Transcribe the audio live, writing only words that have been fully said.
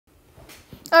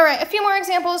All right, a few more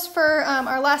examples for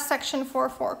our last section for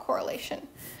correlation.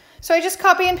 So I just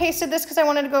copy and pasted this because I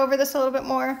wanted to go over this a little bit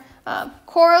more.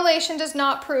 Correlation does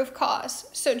not prove cause.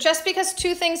 So just because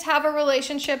two things have a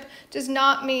relationship does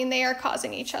not mean they are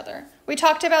causing each other. We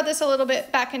talked about this a little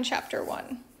bit back in chapter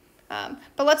 1.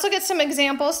 But let's look at some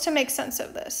examples to make sense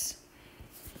of this.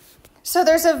 So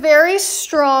there's a very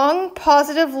strong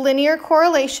positive linear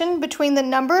correlation between the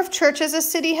number of churches a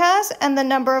city has and the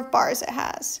number of bars it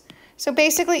has. So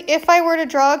basically, if I were to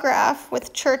draw a graph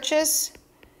with churches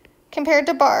compared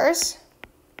to bars,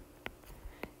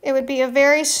 it would be a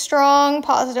very strong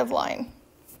positive line.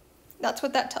 That's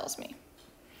what that tells me.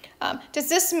 Does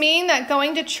this mean that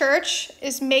going to church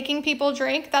is making people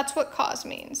drink? That's what cause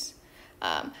means.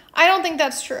 I don't think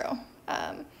that's true.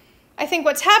 I think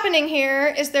what's happening here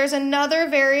is there's another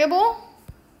variable.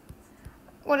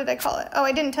 What did I call it? Oh,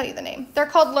 I didn't tell you the name. They're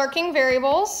called lurking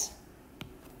variables.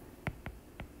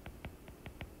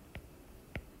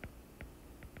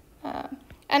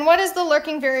 And what is the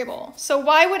lurking variable? So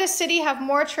why would a city have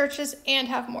more churches and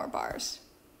have more bars?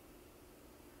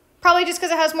 Probably just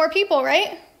because it has more people,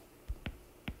 right?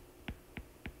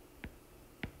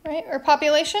 Right? Or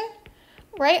population,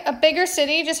 right? A bigger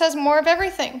city just has more of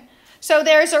everything. So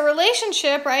there's a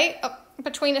relationship, right,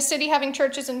 between a city having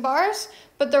churches and bars,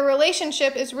 but the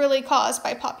relationship is really caused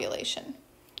by population.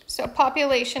 So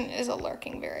population is a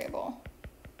lurking variable,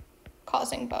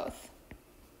 causing both.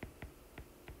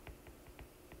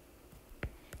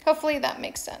 Hopefully that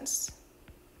makes sense.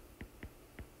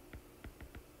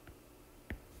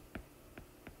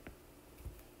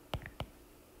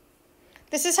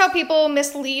 This is how people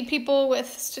mislead people with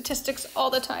statistics all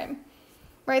the time,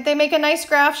 right? They make a nice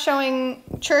graph showing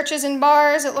churches and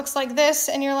bars. It looks like this,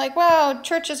 and you're like, wow,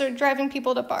 churches are driving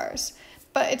people to bars.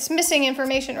 But it's missing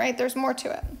information, right? There's more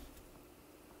to it.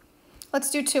 Let's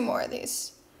do 2 more of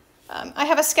these. I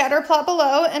have a scatter plot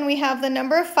below, and we have the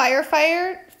number of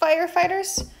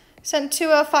firefighters sent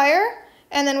to a fire,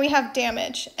 and then we have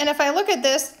damage. And if I look at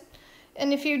this,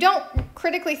 and if you don't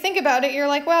critically think about it, you're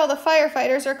like, wow, the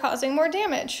firefighters are causing more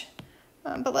damage.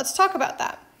 But let's talk about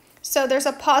that. So there's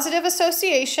a positive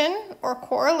association or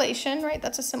correlation, right?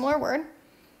 That's a similar word,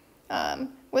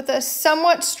 with a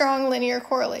somewhat strong linear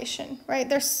correlation, right?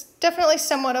 There's definitely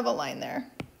somewhat of a line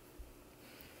there.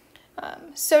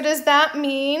 So does that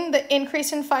mean the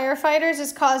increase in firefighters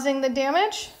is causing the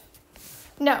damage?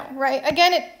 No, right?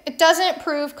 Again, it doesn't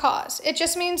prove cause. It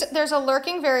just means there's a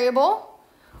lurking variable.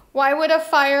 Why would a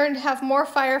fire have more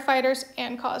firefighters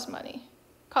and cause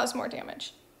more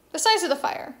damage? The size of the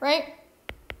fire, right?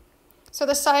 So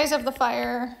the size of the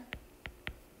fire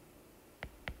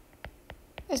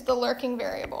is the lurking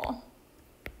variable,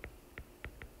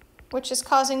 which is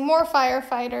causing more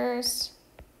firefighters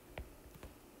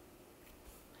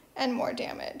and more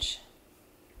damage.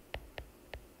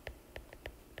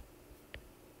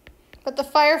 But the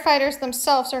firefighters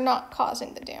themselves are not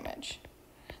causing the damage.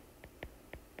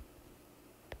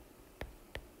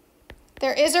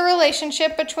 There is a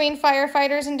relationship between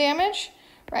firefighters and damage,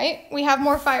 right? We have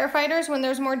more firefighters when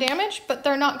there's more damage, but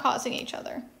they're not causing each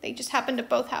other. They just happen to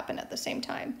both happen at the same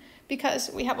time because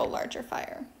we have a larger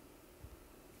fire.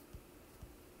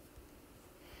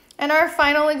 And our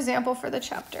final example for the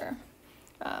chapter.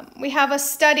 We have a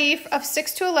study of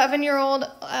 6 to 11-year-old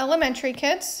elementary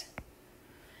kids.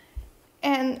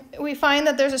 And we find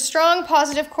that there's a strong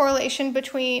positive correlation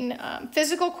between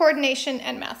physical coordination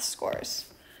and math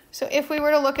scores. So if we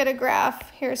were to look at a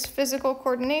graph, here's physical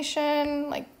coordination,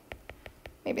 like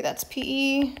maybe that's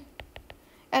PE,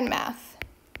 and math.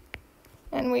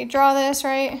 And we draw this,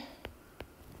 right?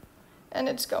 And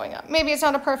it's going up. Maybe it's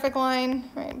not a perfect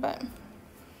line, right? But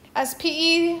as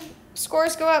PE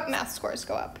scores go up, math scores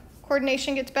go up.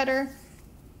 Coordination gets better.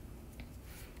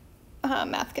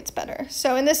 Math gets better.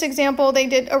 So in this example, they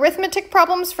did arithmetic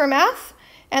problems for math,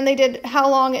 and they did how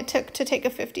long it took to take a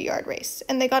 50-yard race,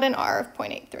 and they got an R of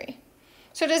 0.83.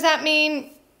 So does that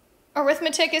mean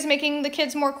arithmetic is making the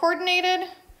kids more coordinated?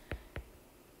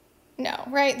 No,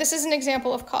 right? This is an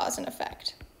example of cause and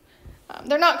effect.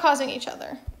 They're not causing each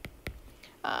other.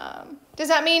 Does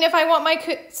that mean if I want my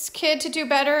kid to do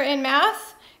better in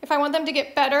math, if I want them to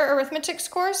get better arithmetic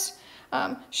scores,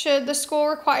 should the school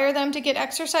require them to get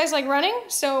exercise like running?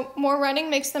 So more running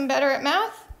makes them better at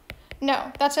math?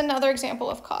 No, that's another example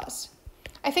of cause.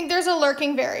 I think there's a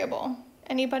lurking variable.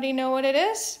 Anybody know what it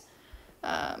is?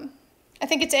 I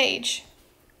think it's age.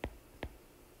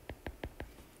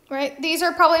 Right? These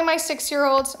are probably my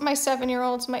 6-year-olds, my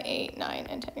 7-year-olds, my 8, 9,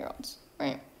 and 10-year-olds,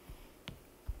 right?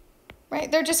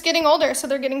 Right? They're just getting older, so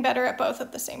they're getting better at both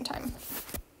at the same time.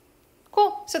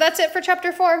 Cool. So that's it for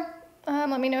chapter 4.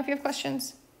 Let me know if you have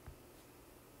questions.